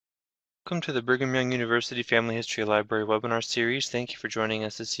Welcome to the Brigham Young University Family History Library webinar series. Thank you for joining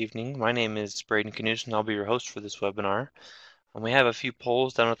us this evening. My name is Braden Knudsen and I'll be your host for this webinar. We have a few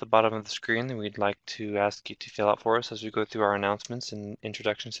polls down at the bottom of the screen that we'd like to ask you to fill out for us as we go through our announcements and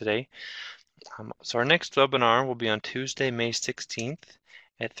introductions today. So our next webinar will be on Tuesday, May 16th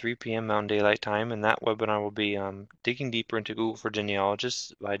at 3 p.m. Mountain Daylight Time, and that webinar will be Digging Deeper into Google for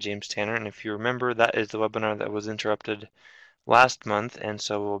Genealogists by James Tanner. And if you remember, that is the webinar that was interrupted last month, and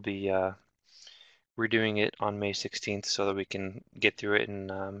so we'll be redoing it on May 16th so that we can get through it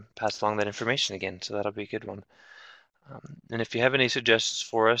and pass along that information again. So that'll be a good one. And if you have any suggestions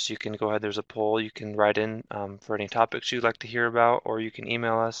for us, you can go ahead. There's a poll. You can write in for any topics you'd like to hear about, or you can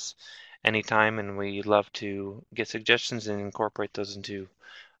email us anytime, and we love to get suggestions and incorporate those into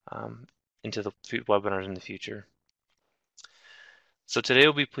the webinars in the future. So today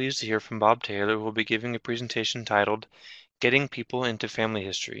we'll be pleased to hear from Bob Taylor, who will be giving a presentation titled Getting People into Family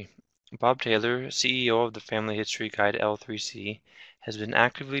History. Bob Taylor, CEO of the Family History Guide L3C, has been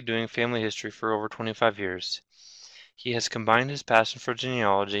actively doing family history for over 25 years. He has combined his passion for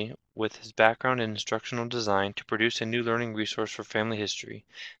genealogy with his background in instructional design to produce a new learning resource for family history,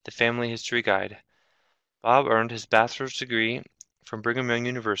 the Family History Guide. Bob earned his bachelor's degree from Brigham Young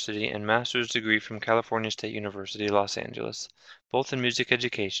University and master's degree from California State University, Los Angeles, both in music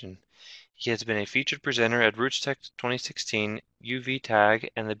education. He has been a featured presenter at RootsTech 2016,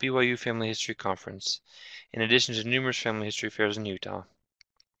 UV-TAG, and the BYU Family History Conference, in addition to numerous family history fairs in Utah.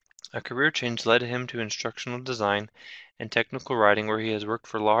 A career change led him to instructional design and technical writing, where he has worked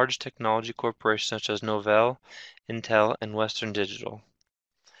for large technology corporations such as Novell, Intel, and Western Digital.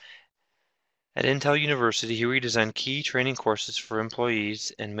 At Intel University, he redesigned key training courses for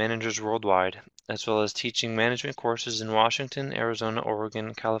employees and managers worldwide, as well as teaching management courses in Washington, Arizona,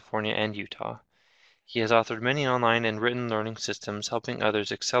 Oregon, California, and Utah. He has authored many online and written learning systems, helping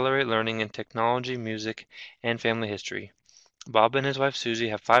others accelerate learning in technology, music, and family history. Bob and his wife Susie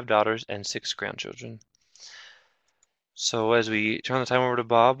have 5 daughters and 6 grandchildren. So as we turn the time over to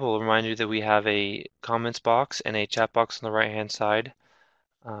Bob, we'll remind you that we have a comments box and a chat box on the right-hand side.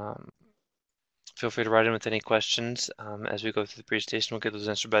 Feel free to write in with any questions as we go through the presentation. We'll get those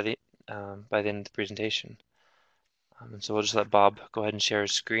answered by the end of the presentation. And so we'll just let Bob go ahead and share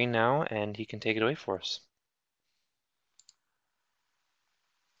his screen now, and he can take it away for us.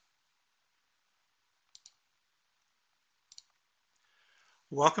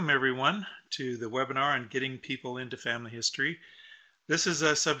 Welcome everyone to the webinar on getting people into family history. This is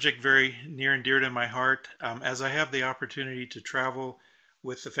a subject very near and dear to my heart, as I have the opportunity to travel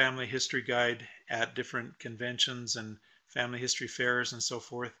with the Family History Guide at different conventions and family history fairs and so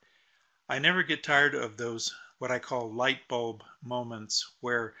forth. I never get tired of those what I call light bulb moments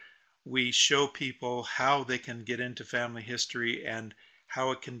where we show people how they can get into family history and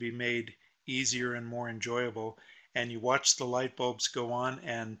how it can be made easier and more enjoyable. And you watch the light bulbs go on,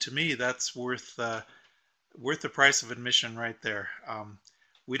 and to me that's worth the price of admission right there.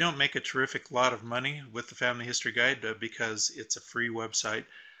 We don't make a terrific lot of money with the Family History Guide because it's a free website,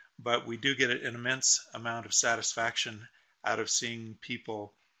 but we do get an immense amount of satisfaction out of seeing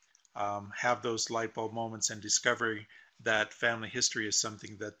people have those light bulb moments and discovering that family history is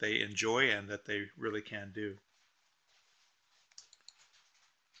something that they enjoy and that they really can do.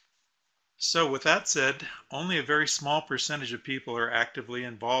 So with that said, only a very small percentage of people are actively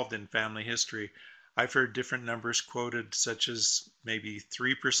involved in family history. I've heard different numbers quoted, such as maybe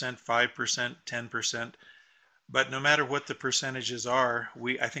 3%, 5%, 10%. But no matter what the percentages are,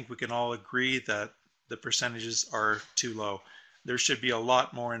 I think we can all agree that the percentages are too low. There should be a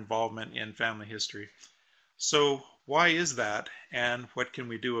lot more involvement in family history. So why is that, and what can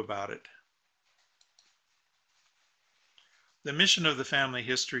we do about it? The mission of the Family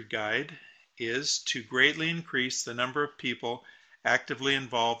History Guide is to greatly increase the number of people actively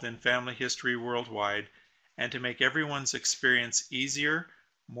involved in family history worldwide and to make everyone's experience easier,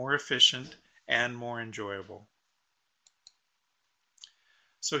 more efficient, and more enjoyable.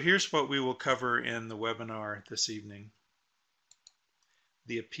 So here's what we will cover in the webinar this evening.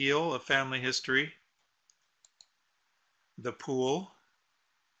 The appeal of family history, the pool,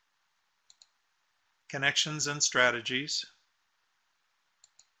 connections and strategies,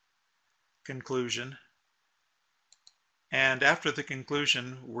 conclusion, and after the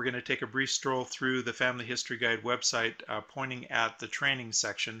conclusion we're going to take a brief stroll through the Family History Guide website pointing at the training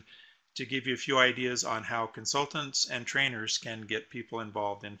section to give you a few ideas on how consultants and trainers can get people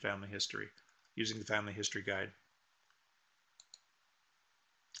involved in family history using the Family History Guide.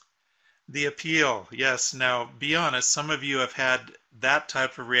 The appeal, yes. Now, be honest, some of you have had that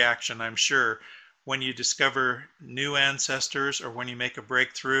type of reaction, I'm sure, when you discover new ancestors or when you make a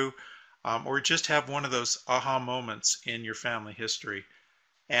breakthrough. or just have one of those aha moments in your family history.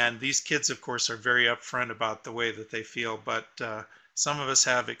 And these kids, of course, are very upfront about the way that they feel, but some of us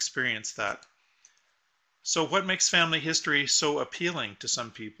have experienced that. So what makes family history so appealing to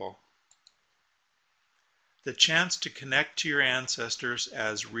some people? The chance to connect to your ancestors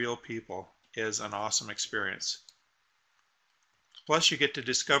as real people is an awesome experience. Plus, you get to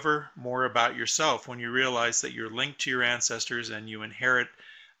discover more about yourself when you realize that you're linked to your ancestors and you inherit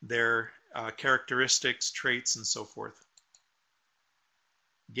their characteristics, traits, and so forth.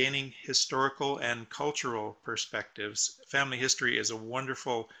 Gaining historical and cultural perspectives. Family history is a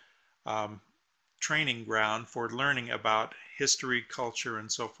wonderful training ground for learning about history, culture,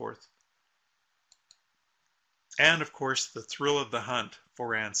 and so forth. And of course, the thrill of the hunt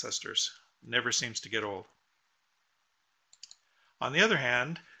for ancestors never seems to get old. On the other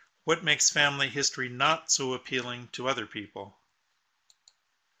hand, what makes family history not so appealing to other people?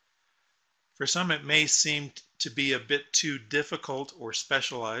 For some, it may seem to be a bit too difficult or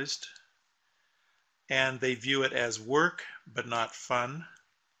specialized, and they view it as work but not fun.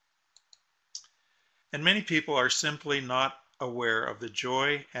 And many people are simply not aware of the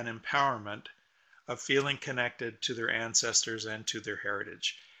joy and empowerment of feeling connected to their ancestors and to their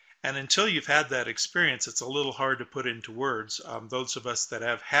heritage. And until you've had that experience, it's a little hard to put into words. Those of us that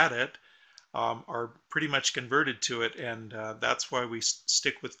have had it are pretty much converted to it, and that's why we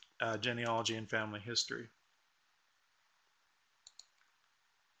stick with genealogy and family history.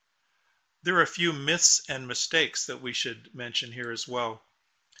 There are a few myths and mistakes that we should mention here as well.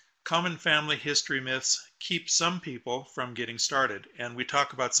 Common family history myths keep some people from getting started, and we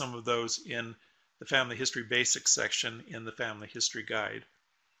talk about some of those in the Family History Basics section in the Family History Guide.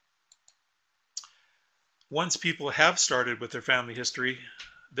 Once people have started with their family history,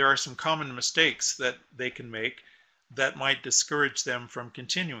 there are some common mistakes that they can make that might discourage them from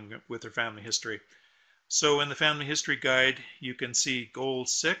continuing with their family history. So in the Family History Guide, you can see Goal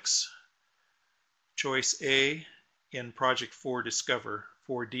 6, Choice A in Project 4 Discover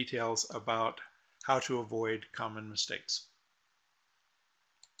for details about how to avoid common mistakes.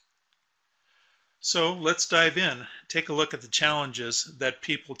 So let's dive in. Take a look at the challenges that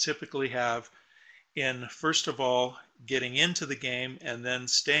people typically have in, first of all, getting into the game and then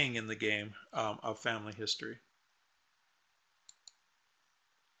staying in the game of family history.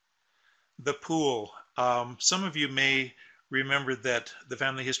 The pool. Some of you may remember that the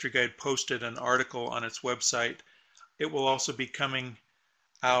Family History Guide posted an article on its website. It will also be coming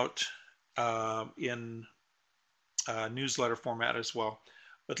out in newsletter format as well.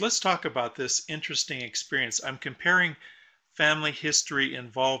 But let's talk about this interesting experience. I'm comparing family history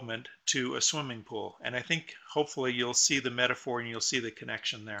involvement to a swimming pool, and I think hopefully you'll see the metaphor and you'll see the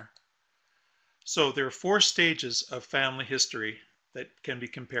connection there. So there are 4 stages of family history that can be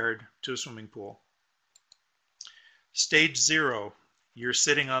compared to a swimming pool. Stage 0, you're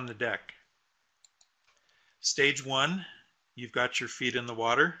sitting on the deck. Stage 1, you've got your feet in the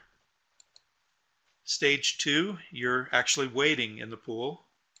water. Stage 2, you're actually wading in the pool.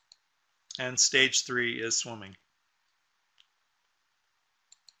 And stage 3 is swimming.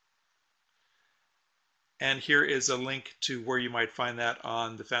 And here is a link to where you might find that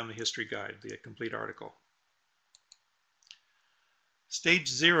on the Family History Guide, the complete article. Stage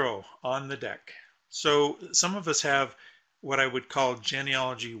 0, on the deck. So some of us have what I would call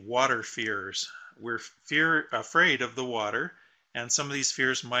genealogy water fears. We're afraid of the water, and some of these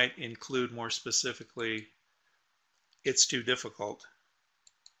fears might include more specifically, it's too difficult.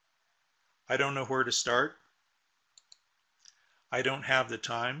 I don't know where to start. I don't have the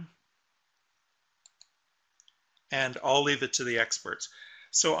time. And I'll leave it to the experts.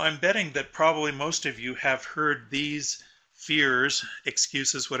 So I'm betting that probably most of you have heard these fears,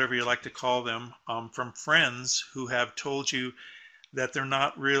 excuses, whatever you like to call them, from friends who have told you that they're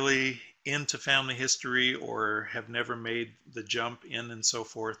not really into family history or have never made the jump in and so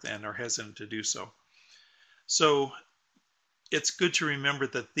forth and are hesitant to do so. So it's good to remember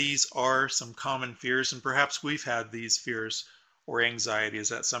that these are some common fears, and perhaps we've had these fears or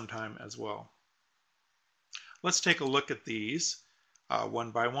anxieties at some time as well. Let's take a look at these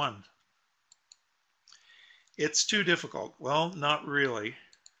one by one. It's too difficult. Well, not really.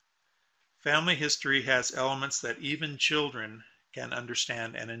 Family history has elements that even children can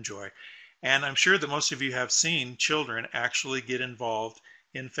understand and enjoy. And I'm sure that most of you have seen children actually get involved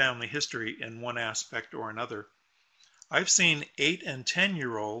in family history in one aspect or another. I've seen 8 and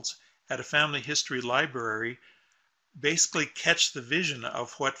 10-year-olds at a family history library basically catch the vision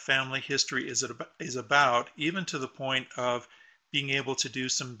of what family history is about, even to the point of being able to do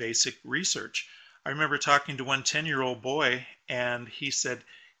some basic research. I remember talking to one 10-year-old boy, and he said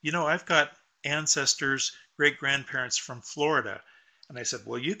I've got ancestors, great-grandparents from Florida. And I said,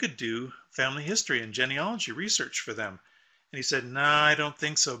 well, you could do family history and genealogy research for them. And he said, no, I don't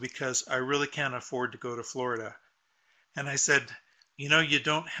think so because I really can't afford to go to Florida. And I said, you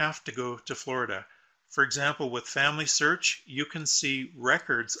don't have to go to Florida. For example, with Family Search, you can see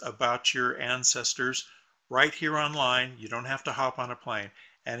records about your ancestors right here online. You don't have to hop on a plane.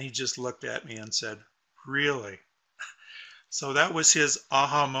 And he just looked at me and said, really? So that was his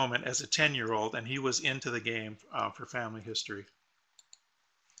aha moment as a 10-year-old, and he was into the game for family history.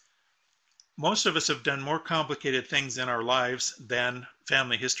 Most of us have done more complicated things in our lives than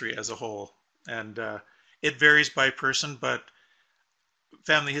family history as a whole. And it varies by person, but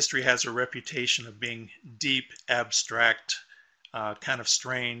family history has a reputation of being deep, abstract, kind of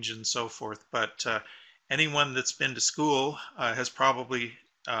strange, and so forth. But anyone that's been to school has probably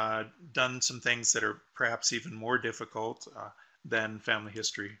done some things that are perhaps even more difficult than family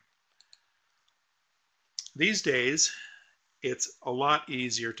history. These days, it's a lot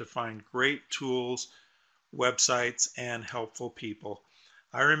easier to find great tools, websites, and helpful people.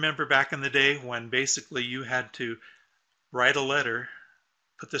 I remember back in the day when basically you had to write a letter,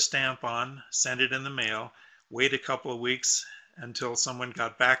 put the stamp on, send it in the mail, wait a couple of weeks until someone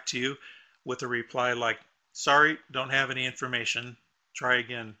got back to you with a reply like, sorry, don't have any information, try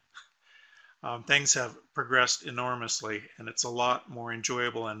again. Things have progressed enormously, and it's a lot more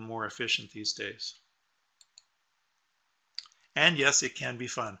enjoyable and more efficient these days. And yes, it can be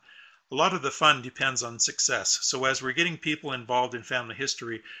fun. A lot of the fun depends on success. So as we're getting people involved in family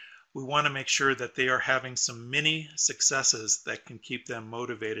history, we want to make sure that they are having some mini successes that can keep them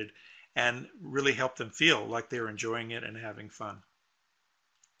motivated and really help them feel like they're enjoying it and having fun.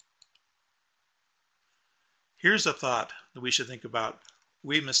 Here's a thought that we should think about.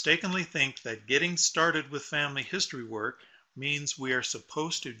 We mistakenly think that getting started with family history work means we are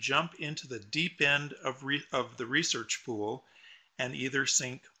supposed to jump into the deep end of the research pool and either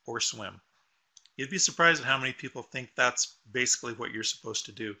sink or swim. You'd be surprised at how many people think that's basically what you're supposed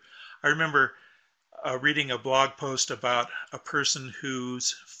to do. I remember reading a blog post about a person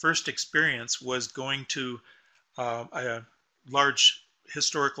whose first experience was going to a large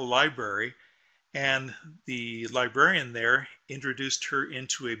historical library, and the librarian there introduced her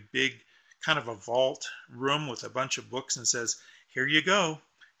into a big kind of a vault room with a bunch of books and says, here you go,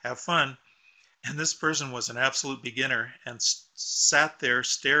 have fun. And this person was an absolute beginner and sat there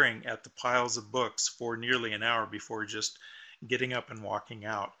staring at the piles of books for nearly an hour before just getting up and walking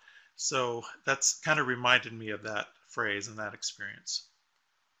out. So that's kind of reminded me of that phrase and that experience.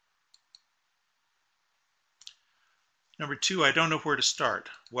 Number 2, I don't know where to start.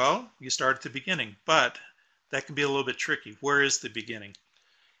 Well, you start at the beginning, but that can be a little bit tricky. Where is the beginning?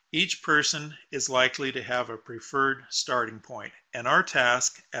 Each person is likely to have a preferred starting point, and our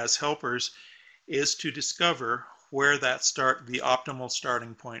task as helpers is to discover where the optimal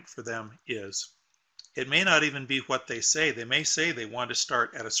starting point for them is. It may not even be what they say. They may say they want to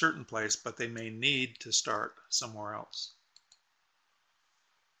start at a certain place, but they may need to start somewhere else.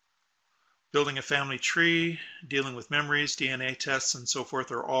 Building a family tree, dealing with memories, DNA tests, and so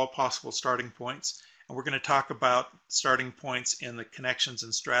forth are all possible starting points. And we're going to talk about starting points in the connections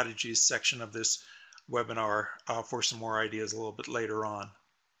and strategies section of this webinar for some more ideas a little bit later on.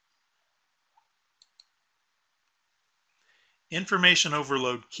 Information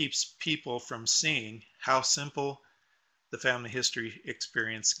overload keeps people from seeing how simple the family history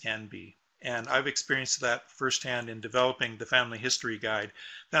experience can be. And I've experienced that firsthand in developing the Family History Guide.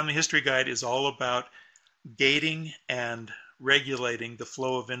 Family History Guide is all about gating and regulating the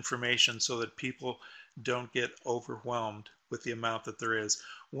flow of information so that people don't get overwhelmed with the amount that there is.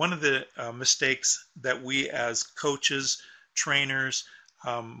 One of the mistakes that we as coaches, trainers,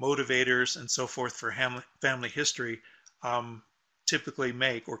 motivators, and so forth for family history typically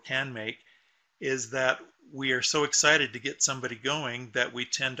make or can make is that we are so excited to get somebody going that we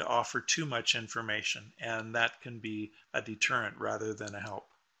tend to offer too much information, and that can be a deterrent rather than a help.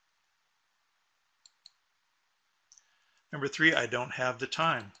 Number 3, I don't have the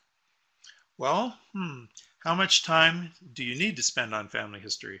time. Well, how much time do you need to spend on family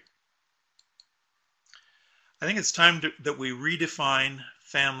history? I think it's time that we redefine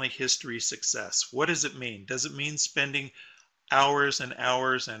family history success. What does it mean? Does it mean spending hours and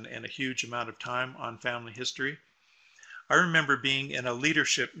hours and a huge amount of time on family history? I remember being in a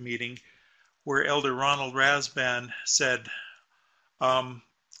leadership meeting where Elder Ronald Rasband said, all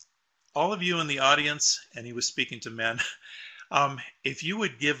of you in the audience, and he was speaking to men, if you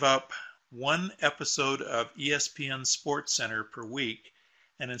would give up one episode of ESPN Sports Center per week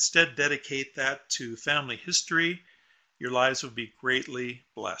and instead dedicate that to family history, your lives would be greatly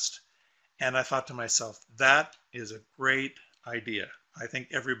blessed. And I thought to myself, that is a great idea. I think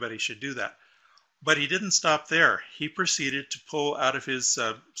everybody should do that. But he didn't stop there. He proceeded to pull out of his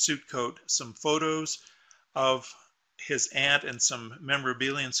suit coat some photos of his aunt and some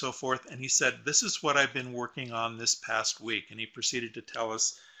memorabilia and so forth. And he said, this is what I've been working on this past week. And he proceeded to tell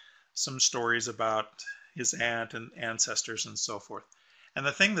us some stories about his aunt and ancestors and so forth. And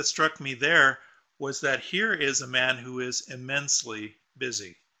the thing that struck me there was that here is a man who is immensely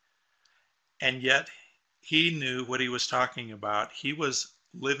busy. And yet he knew what he was talking about. He was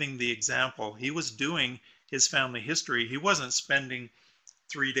living the example. He was doing his family history. He wasn't spending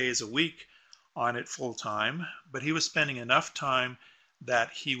 3 days a week on it full time, but he was spending enough time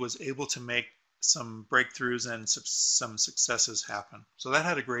that he was able to make some breakthroughs and some successes happen. So that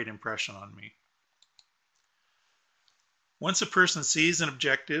had a great impression on me. Once a person sees an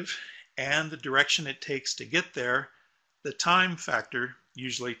objective and the direction it takes to get there, the time factor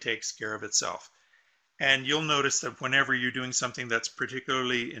usually takes care of itself. And you'll notice that whenever you're doing something that's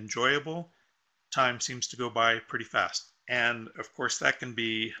particularly enjoyable, time seems to go by pretty fast. And of course, that can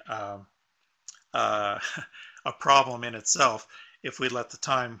be a problem in itself if we let the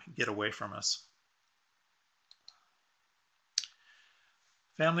time get away from us.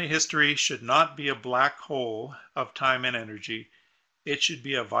 Family history should not be a black hole of time and energy. It should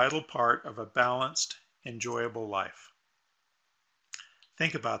be a vital part of a balanced, enjoyable life.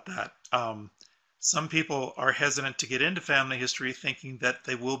 Think about that. Some people are hesitant to get into family history thinking that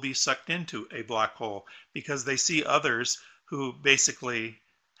they will be sucked into a black hole because they see others who basically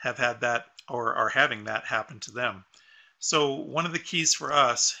have had that or are having that happen to them. So one of the keys for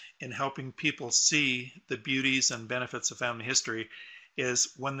us in helping people see the beauties and benefits of family history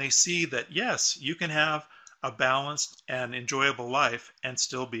is when they see that, yes, you can have a balanced and enjoyable life and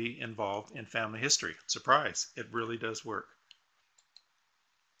still be involved in family history. Surprise, it really does work.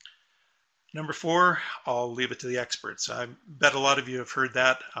 Number 4, I'll leave it to the experts. I bet a lot of you have heard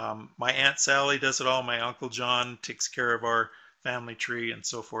that. My Aunt Sally does it all. My Uncle John takes care of our family tree and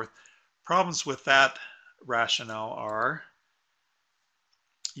so forth. Problems with that rationale are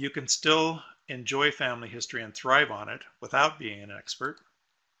you can still enjoy family history and thrive on it without being an expert.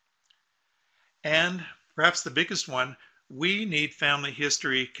 And perhaps the biggest one, we need family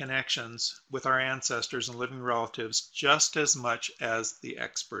history connections with our ancestors and living relatives just as much as the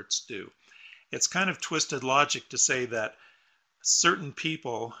experts do. It's kind of twisted logic to say that certain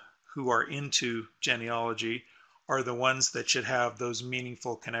people who are into genealogy are the ones that should have those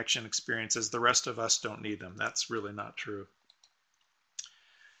meaningful connection experiences. The rest of us don't need them. That's really not true.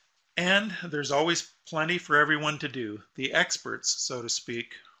 And there's always plenty for everyone to do. The experts, so to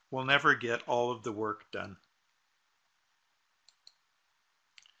speak, will never get all of the work done.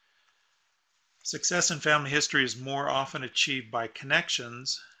 Success in family history is more often achieved by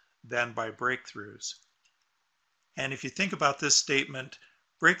connections than by breakthroughs. And if you think about this statement,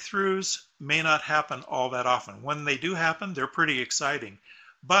 breakthroughs may not happen all that often. When they do happen, they're pretty exciting.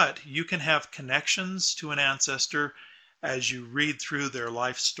 But you can have connections to an ancestor as you read through their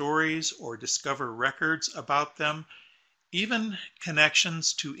life stories or discover records about them. Even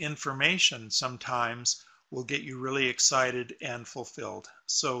connections to information sometimes will get you really excited and fulfilled.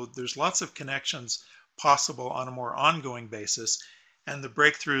 So there's lots of connections possible on a more ongoing basis, and the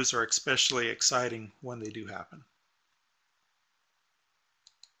breakthroughs are especially exciting when they do happen.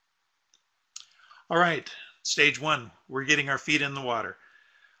 All right, stage 1, we're getting our feet in the water.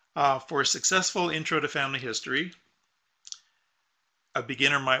 For a successful intro to family history, a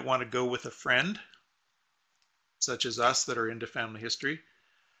beginner might want to go with a friend, such as us that are into family history.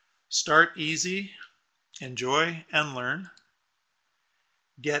 Start easy, enjoy and learn.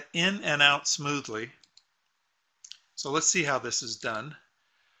 Get in and out smoothly. So let's see how this is done.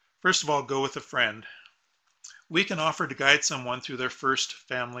 First of all, go with a friend. We can offer to guide someone through their first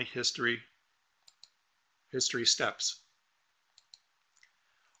family history steps.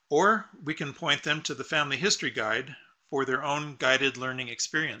 Or we can point them to the family history guide for their own guided learning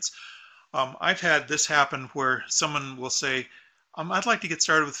experience. I've had this happen where someone will say, I'd like to get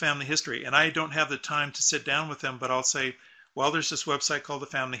started with family history, and I don't have the time to sit down with them, but I'll say, well, there's this website called the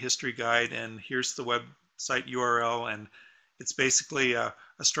Family History Guide, and here's the website URL, and it's basically a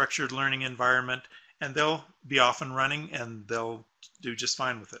structured learning environment, and they'll be off and running, and they'll do just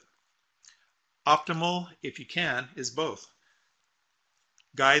fine with it. Optimal, if you can, is both.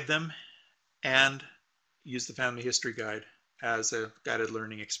 Guide them and use the Family History Guide as a guided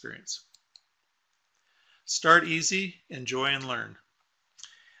learning experience. Start easy, enjoy and learn.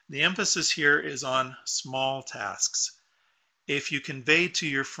 The emphasis here is on small tasks. If you convey to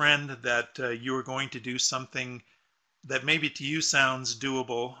your friend that you are going to do something that maybe to you sounds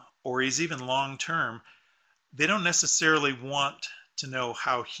doable or is even long term, they don't necessarily want to know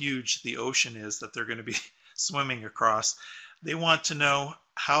how huge the ocean is that they're going to be swimming across. They want to know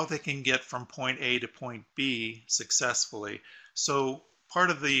how they can get from point A to point B successfully. So part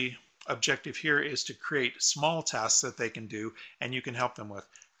of the objective here is to create small tasks that they can do and you can help them with.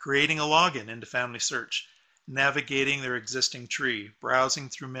 Creating a login into Family Search, navigating their existing tree, browsing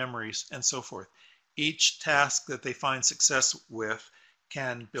through memories, and so forth. Each task that they find success with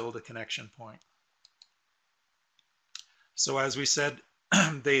can build a connection point. So as we said,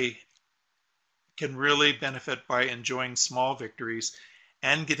 they can really benefit by enjoying small victories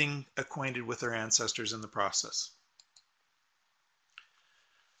and getting acquainted with their ancestors in the process.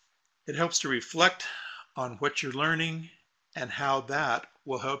 It helps to reflect on what you're learning and how that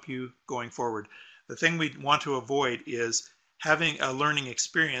will help you going forward. The thing we want to avoid is having a learning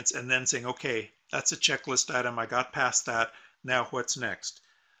experience and then saying, okay, that's a checklist item, I got past that, now what's next?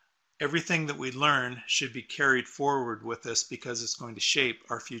 Everything that we learn should be carried forward with us because it's going to shape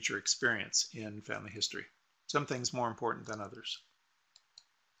our future experience in family history. Some things more important than others.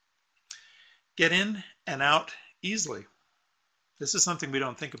 Get in and out easily. This is something we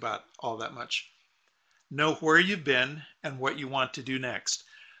don't think about all that much. Know where you've been and what you want to do next.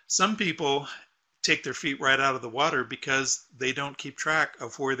 Some people take their feet right out of the water because they don't keep track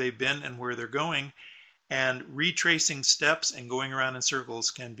of where they've been and where they're going, and retracing steps and going around in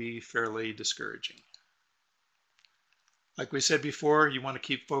circles can be fairly discouraging. Like we said before, you want to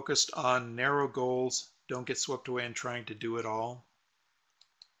keep focused on narrow goals. Don't get swept away in trying to do it all.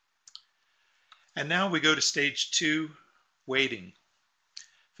 And now we go to stage 2, weighting.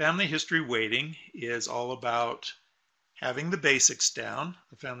 Family history weighting is all about having the basics down,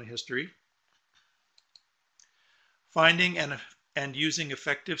 the family history, finding and using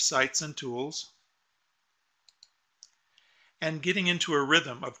effective sites and tools, and getting into a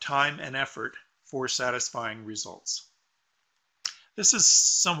rhythm of time and effort for satisfying results. This is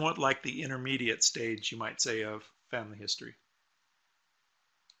somewhat like the intermediate stage, you might say, of family history.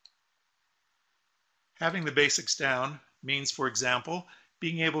 Having the basics down means, for example,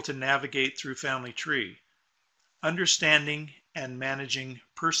 being able to navigate through family tree, understanding and managing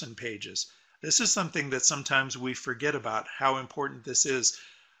person pages. This is something that sometimes we forget about, how important this is.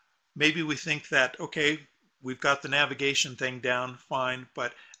 Maybe we think that, okay, we've got the navigation thing down, fine,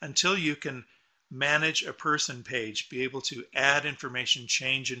 but until you can manage a person page, be able to add information,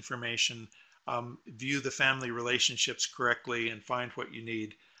 change information, view the family relationships correctly, and find what you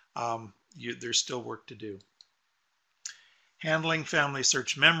need, there's still work to do. Handling family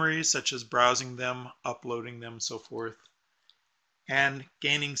search memories, such as browsing them, uploading them, so forth, and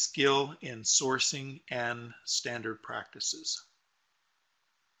gaining skill in sourcing and standard practices.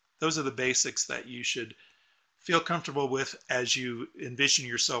 Those are the basics that you should feel comfortable with as you envision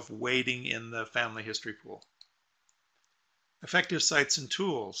yourself wading in the family history pool. Effective sites and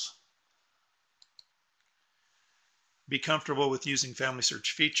tools. Be comfortable with using family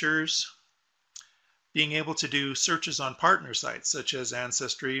search features, being able to do searches on partner sites such as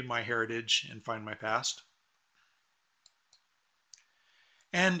Ancestry, MyHeritage, and Find My Past,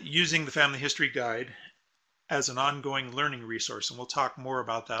 and using the Family History Guide as an ongoing learning resource, and we'll talk more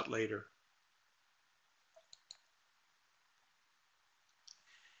about that later.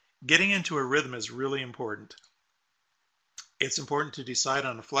 Getting into a rhythm is really important. It's important to decide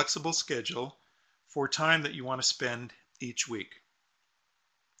on a flexible schedule for time that you want to spend each week.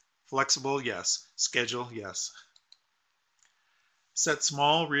 Flexible, yes. Schedule, yes. Set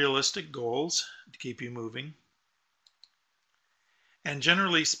small, realistic goals to keep you moving. And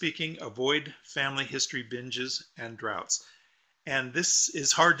generally speaking, avoid family history binges and droughts. And this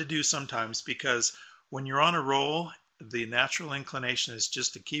is hard to do sometimes because when you're on a roll, the natural inclination is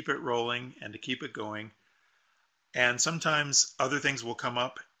just to keep it rolling and to keep it going. And sometimes other things will come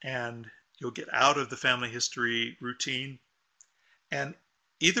up and you'll get out of the family history routine. And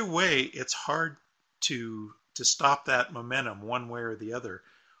either way, it's hard to stop that momentum one way or the other.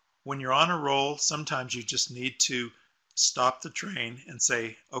 When you're on a roll, sometimes you just need to stop the train and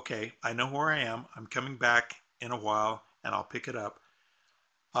say, okay, I know where I am. I'm coming back in a while and I'll pick it up.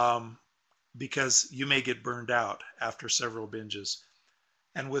 Because you may get burned out after several binges.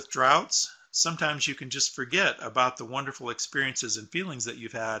 And with droughts, sometimes you can just forget about the wonderful experiences and feelings that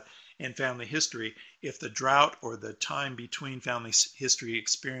you've had in family history if the drought or the time between family history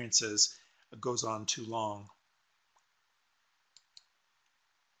experiences goes on too long.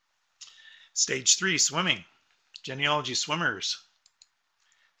 Stage 3, swimming. Genealogy swimmers.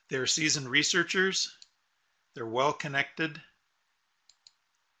 They're seasoned researchers, they're well connected,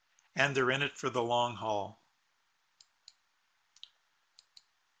 and they're in it for the long haul.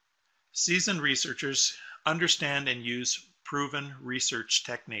 Seasoned researchers understand and use proven research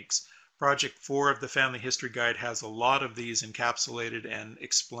techniques. Project 4 of the Family History Guide has a lot of these encapsulated and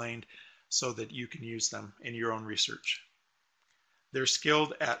explained so that you can use them in your own research. They're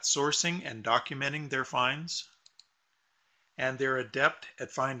skilled at sourcing and documenting their finds, and they're adept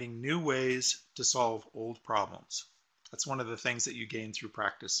at finding new ways to solve old problems. That's one of the things that you gain through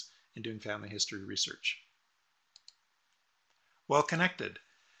practice in doing family history research. Well connected.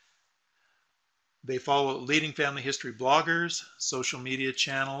 They follow leading family history bloggers, social media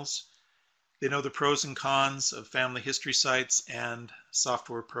channels. They know the pros and cons of family history sites and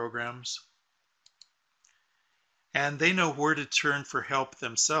software programs. And they know where to turn for help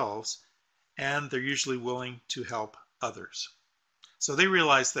themselves, and they're usually willing to help others. So they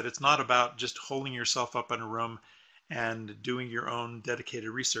realize that it's not about just holding yourself up in a room and doing your own dedicated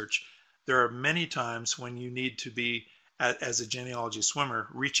research. There are many times when you need to be, as a genealogy swimmer,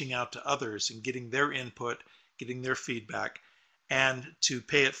 reaching out to others and getting their input, getting their feedback, and to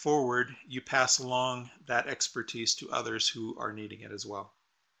pay it forward, you pass along that expertise to others who are needing it as well.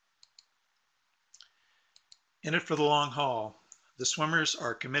 In it for the long haul, the swimmers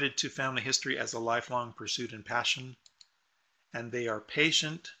are committed to family history as a lifelong pursuit and passion, and they are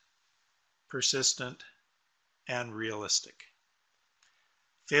patient, persistent, and realistic.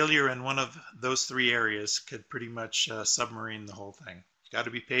 Failure in one of those three areas could pretty much submarine the whole thing. You've got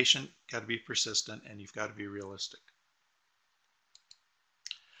to be patient, got to be persistent, and you've got to be realistic.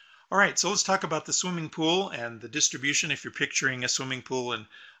 All right, so let's talk about the swimming pool and the distribution. If you're picturing a swimming pool and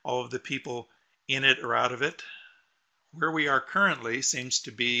all of the people in it or out of it, where we are currently seems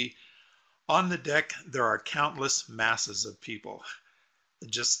to be on the deck. There are countless masses of people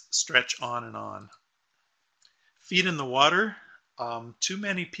that just stretch on and on. Feet in the water. Too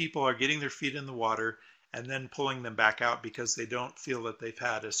many people are getting their feet in the water and then pulling them back out because they don't feel that they've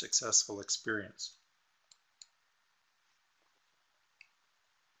had a successful experience.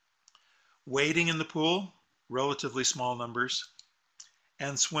 Wading in the pool, relatively small numbers,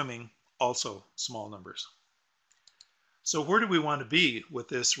 and swimming, also small numbers. So where do we want to be with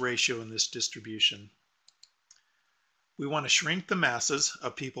this ratio and this distribution? We want to shrink the masses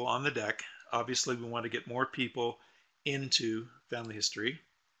of people on the deck. Obviously, we want to get more people into family history.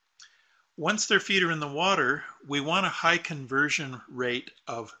 Once their feet are in the water, we want a high conversion rate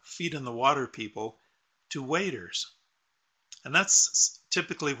of feet in the water people to waders. And that's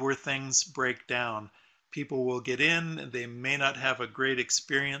typically where things break down. People will get in, they may not have a great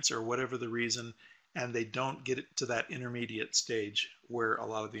experience or whatever the reason, and they don't get it to that intermediate stage where a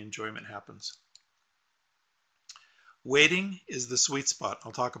lot of the enjoyment happens. Wading is the sweet spot.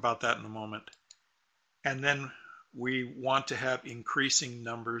 I'll talk about that in a moment. And then we want to have increasing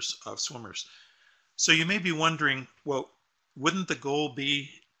numbers of swimmers. So you may be wondering, well, wouldn't the goal be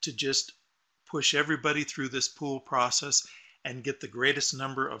to just push everybody through this pool process and get the greatest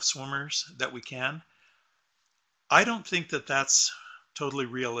number of swimmers that we can? I don't think that that's totally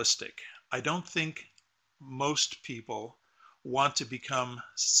realistic. I don't think most people want to become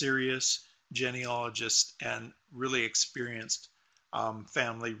serious genealogists and really experienced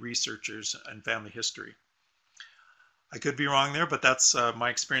family researchers and family history. I could be wrong there, but that's my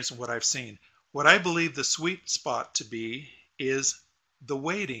experience and what I've seen. What I believe the sweet spot to be is the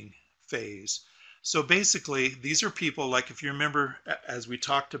waiting phase. So basically, these are people, like if you remember, as we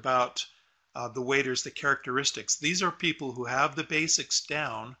talked about the waiters, the characteristics, these are people who have the basics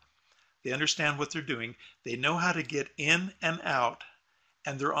down. They understand what they're doing. They know how to get in and out,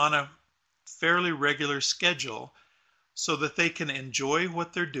 and they're on a fairly regular schedule so that they can enjoy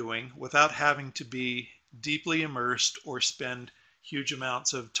what they're doing without having to be deeply immersed or spend huge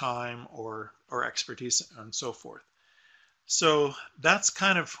amounts of time or expertise and so forth. So that's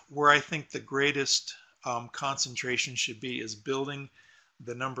kind of where I think the greatest concentration should be, is building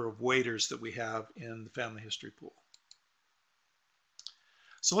the number of waiters that we have in the family history pool.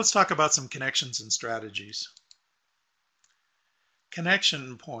 So let's talk about some connections and strategies.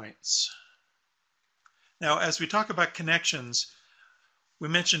 Connection points. Now, as we talk about connections, we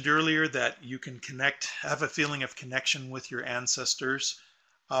mentioned earlier that you can connect, have a feeling of connection with your ancestors.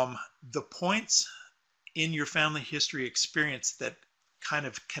 The points in your family history experience that kind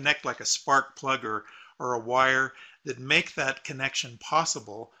of connect like a spark plug or a wire that make that connection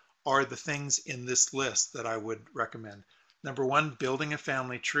possible are the things in this list that I would recommend. Number one, building a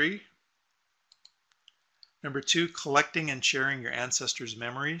family tree. Number two, collecting and sharing your ancestors'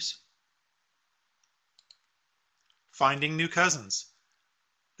 memories. Finding new cousins.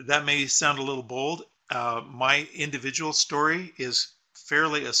 That may sound a little bold. My individual story is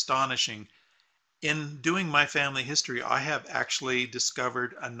fairly astonishing. In doing my family history, I have actually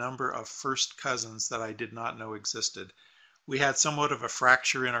discovered a number of first cousins that I did not know existed. We had somewhat of a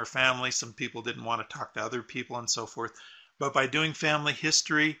fracture in our family. Some people didn't want to talk to other people and so forth. But by doing family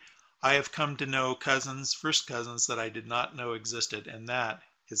history, I have come to know cousins, first cousins that I did not know existed, and that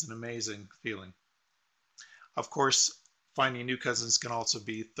is an amazing feeling. Of course, finding new cousins can also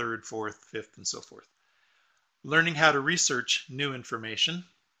be third, fourth, fifth, and so forth. Learning how to research new information,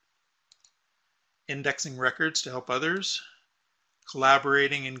 indexing records to help others,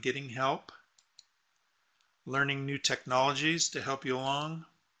 collaborating and getting help, learning new technologies to help you along,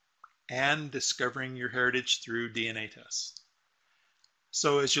 and discovering your heritage through DNA tests.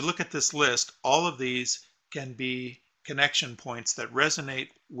 So as you look at this list, all of these can be connection points that resonate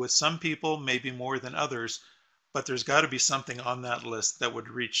with some people, maybe more than others, but there's got to be something on that list that would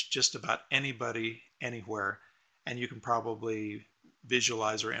reach just about anybody, anywhere, and you can probably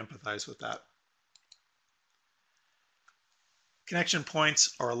visualize or empathize with that. Connection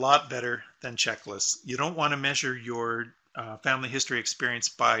points are a lot better than checklists. You don't want to measure your family history experience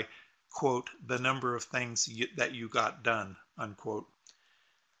by, quote, the number of things that you got done, unquote.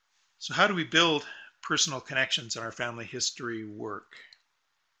 So how do we build personal connections in our family history work?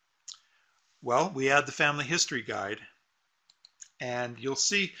 Well, we add the family history guide, and you'll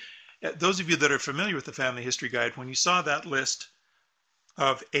see, those of you that are familiar with the family history guide, when you saw that list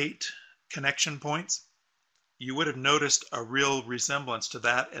of 8 connection points, you would have noticed a real resemblance to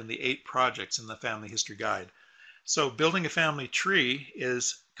that and the 8 projects in the family history guide. So building a family tree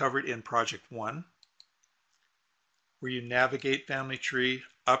is covered in project 1, where you navigate family tree,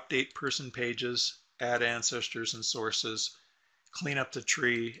 update person pages, add ancestors and sources, clean up the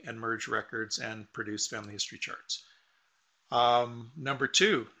tree and merge records, and produce family history charts. Number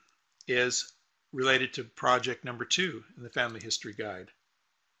 2 is related to project number 2 in the family history guide.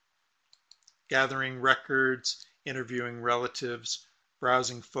 Gathering records, interviewing relatives,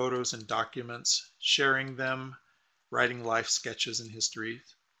 browsing photos and documents, sharing them, writing life sketches and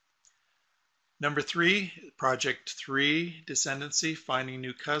histories. Number 3, project 3, descendancy, finding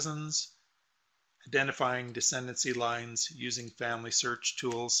new cousins, identifying descendancy lines using family search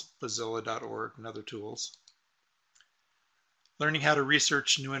tools, Fazilla.org and other tools. Learning how to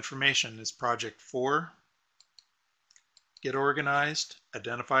research new information is project 4. Get organized,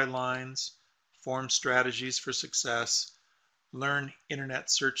 identify lines, form strategies for success, learn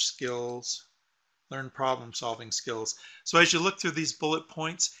internet search skills, learn problem solving skills. So as you look through these bullet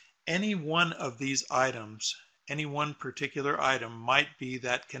points, any one of these items, any one particular item might be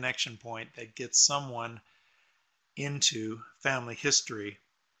that connection point that gets someone into family history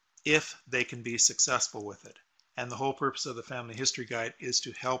if they can be successful with it. And the whole purpose of the family history guide is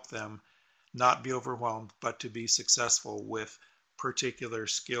to help them not be overwhelmed, but to be successful with particular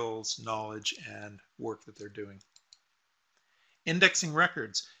skills, knowledge, and work that they're doing. Indexing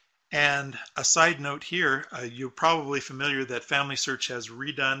records. And a side note here, you're probably familiar that Family Search has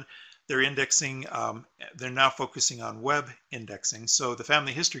redone their indexing. They're now focusing on web indexing. So the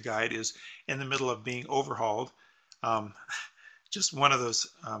Family History Guide is in the middle of being overhauled. Just one of those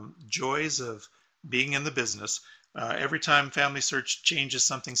joys of being in the business. Every time Family Search changes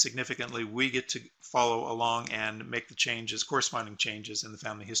something significantly, we get to follow along and make the changes, corresponding changes in the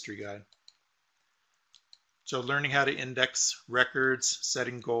Family History Guide. So learning how to index records,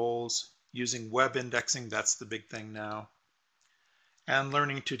 setting goals, using web indexing, that's the big thing now, and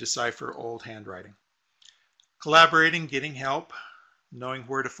learning to decipher old handwriting. Collaborating, getting help, knowing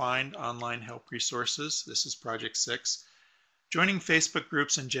where to find online help resources. This is Project 6. Joining Facebook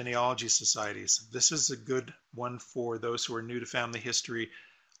groups and genealogy societies. This is a good one for those who are new to family history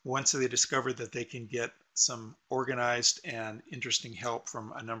once they discover that they can get some organized and interesting help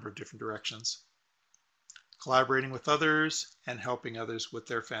from a number of different directions. Collaborating with others and helping others with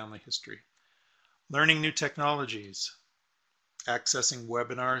their family history. Learning new technologies. Accessing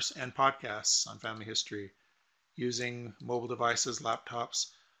webinars and podcasts on family history. Using mobile devices, laptops,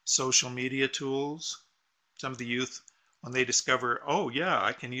 social media tools. Some of the youth, when they discover, oh yeah,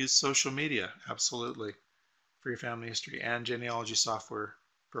 I can use social media, absolutely, for your family history, and genealogy software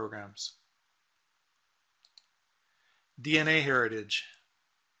programs. DNA heritage.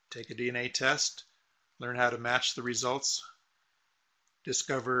 Take a DNA test, learn how to match the results,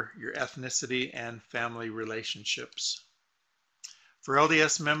 discover your ethnicity and family relationships. For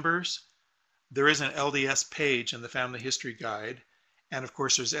LDS members, there is an LDS page in the Family History Guide, and of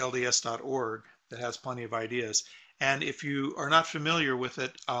course there's LDS.org that has plenty of ideas. And if you are not familiar with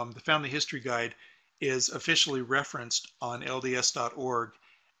it, the Family History Guide is officially referenced on LDS.org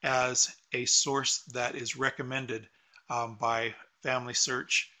as a source that is recommended by Family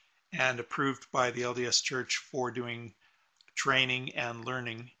Search and approved by the LDS Church for doing training and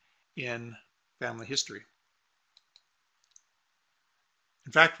learning in family history.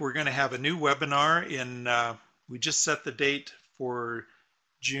 In fact, we're going to have a new webinar we just set the date for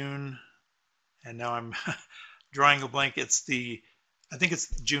June, and now I'm drawing a blank. I think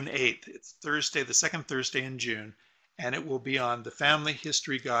it's June 8th. It's Thursday, the second Thursday in June, and it will be on the Family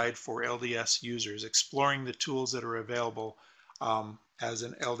History Guide for LDS users, exploring the tools that are available as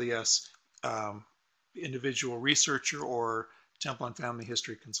an LDS individual researcher or Temple and Family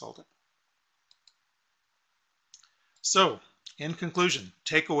History consultant. So, in conclusion,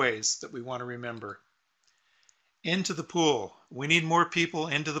 takeaways that we want to remember. Into the pool. We need more people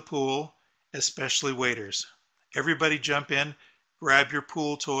into the pool, especially waders. Everybody jump in, grab your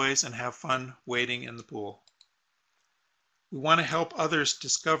pool toys, and have fun wading in the pool. We want to help others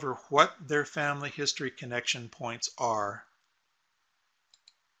discover what their family history connection points are.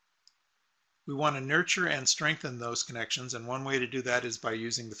 We want to nurture and strengthen those connections, and one way to do that is by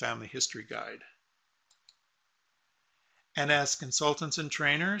using the Family History Guide. And as consultants and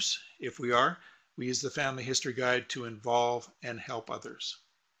trainers, if we are, we use the Family History Guide to involve and help others.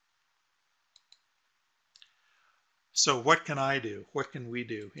 So what can I do? What can we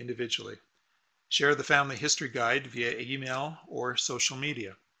do individually? Share the Family History Guide via email or social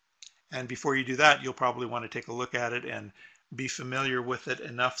media. And before you do that, you'll probably want to take a look at it and be familiar with it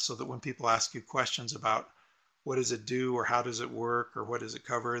enough so that when people ask you questions about what does it do or how does it work or what does it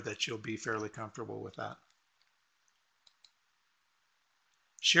cover, that you'll be fairly comfortable with that.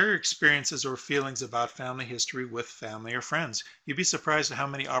 Share your experiences or feelings about family history with family or friends. You'd be surprised at how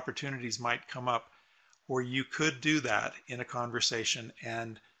many opportunities might come up where you could do that in a conversation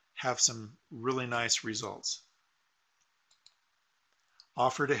and have some really nice results.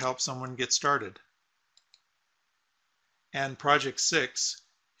 Offer to help someone get started. And Project 6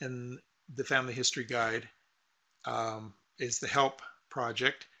 in the Family History Guide is the Help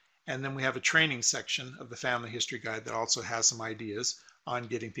project. And then we have a training section of the Family History Guide that also has some ideas on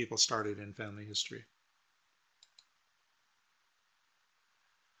getting people started in family history.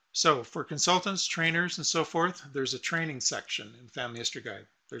 So for consultants, trainers, and so forth, there's a training section in the Family History Guide.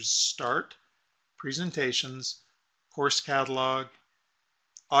 There's Start, Presentations, Course Catalog,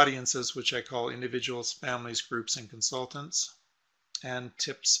 Audiences, which I call individuals, families, groups, and consultants, and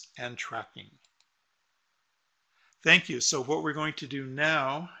Tips and Tracking. Thank you. So what we're going to do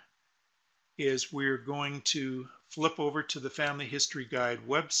now is we're going to flip over to the Family History Guide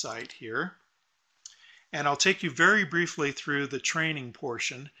website here, and I'll take you very briefly through the training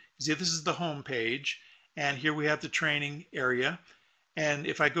portion. See, this is the home page, and here we have the training area, and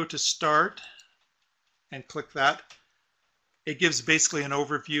if I go to Start and click that, it gives basically an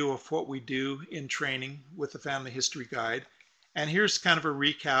overview of what we do in training with the Family History Guide. And here's kind of a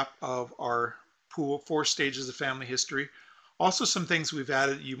recap of our 4 stages of family history. Also some things we've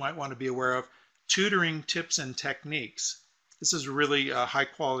added that you might want to be aware of. Tutoring tips and techniques. This is really a high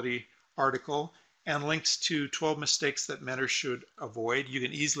quality article and links to 12 mistakes that mentors should avoid. You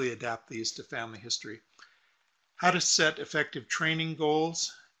can easily adapt these to family history. How to set effective training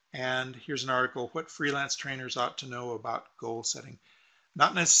goals. And here's an article, what freelance trainers ought to know about goal setting.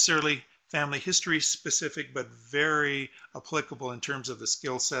 Not necessarily family history specific, but very applicable in terms of the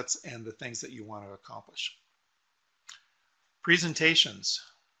skill sets and the things that you want to accomplish. Presentations.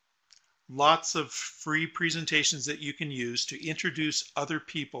 Lots of free presentations that you can use to introduce other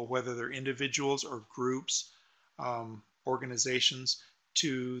people, whether they're individuals or groups, organizations,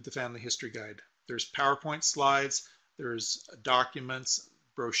 to the Family History Guide. There's PowerPoint slides, there's documents,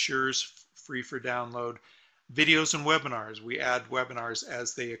 brochures free for download, videos and webinars. We add webinars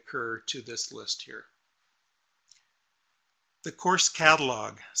as they occur to this list here. The course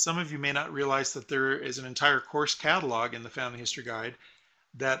catalog. Some of you may not realize that there is an entire course catalog in the Family History Guide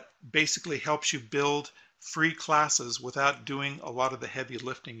that basically helps you build free classes without doing a lot of the heavy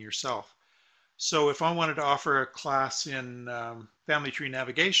lifting yourself. So if I wanted to offer a class in family tree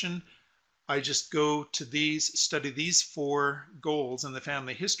navigation, I just go to these, study these 4 goals in the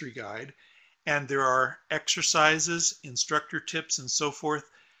Family History Guide, and there are exercises, instructor tips, and so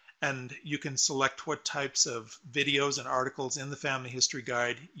forth, and you can select what types of videos and articles in the Family History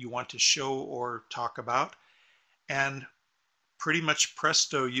Guide you want to show or talk about, and pretty much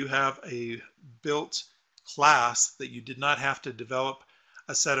presto, you have a built class that you did not have to develop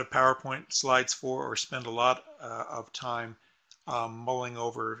a set of PowerPoint slides for or spend a lot of time mulling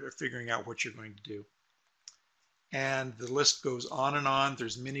over or figuring out what you're going to do. And the list goes on and on.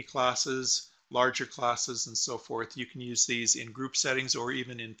 There's mini classes, larger classes, and so forth. You can use these in group settings or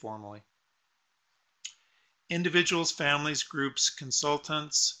even informally. Individuals, families, groups,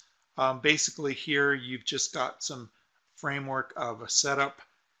 consultants, Basically here you've just got some framework of a setup,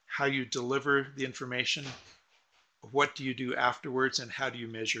 how you deliver the information, what do you do afterwards, and how do you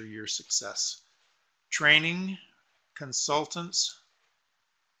measure your success. Training, consultants.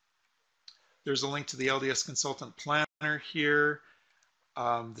 There's a link to the LDS Consultant Planner here.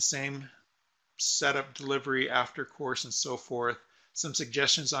 The same setup, delivery, after course, and so forth. Some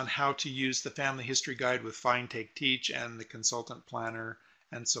suggestions on how to use the Family History Guide with Find, Take, Teach and the Consultant Planner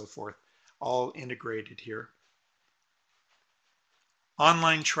and so forth, all integrated here.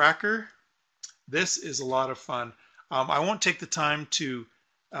 Online tracker. This is a lot of fun. I won't take the time to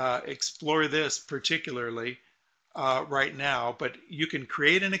explore this particularly right now, but you can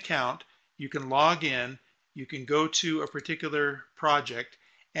create an account, you can log in, you can go to a particular project,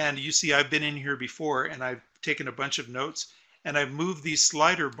 and you see I've been in here before and I've taken a bunch of notes and I've moved these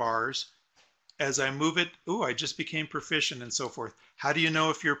slider bars. As I move it, oh, I just became proficient and so forth. How do you know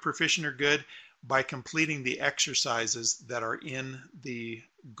if you're proficient or good? By completing the exercises that are in the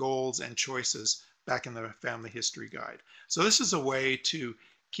goals and choices back in the Family History Guide. So this is a way to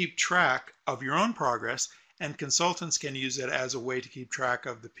keep track of your own progress, and consultants can use it as a way to keep track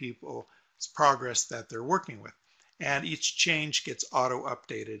of the people's progress that they're working with. And each change gets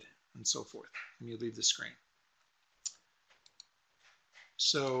auto-updated and so forth. Let me leave the screen.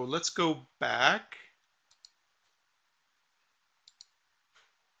 So let's go back.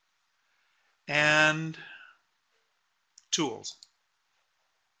 And tools.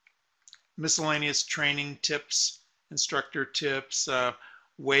 Miscellaneous training tips, instructor tips,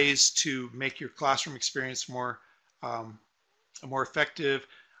 ways to make your classroom experience more effective.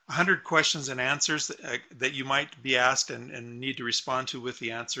 100 questions and answers that you might be asked and need to respond to with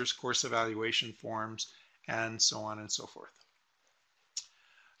the answers, course evaluation forms, and so on and so forth.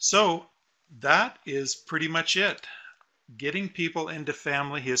 So that is pretty much it. Getting people into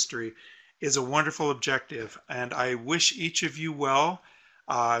family history is a wonderful objective, and I wish each of you well.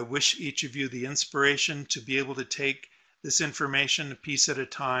 I wish each of you the inspiration to be able to take this information a piece at a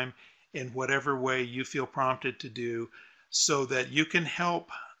time in whatever way you feel prompted to do, so that you can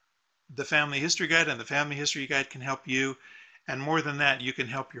help the Family History Guide and the Family History Guide can help you, and more than that, you can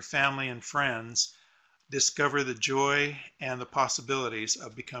help your family and friends discover the joy and the possibilities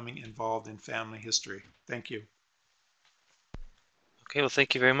of becoming involved in family history. Thank you. Okay, well,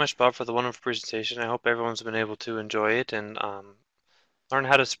 thank you very much, Bob, for the wonderful presentation. I hope everyone's been able to enjoy it and learn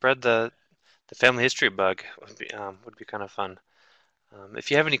how to spread the family history bug. Would be kind of fun. If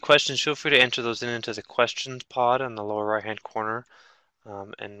you have any questions, feel free to enter those into the questions pod in the lower right-hand corner,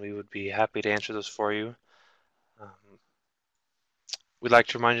 and we would be happy to answer those for you. We'd like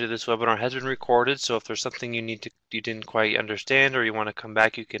to remind you that this webinar has been recorded, so if there's something you didn't quite understand or you want to come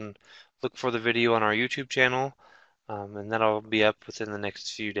back, you can look for the video on our YouTube channel, and that'll be up within the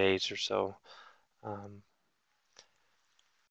next few days or so.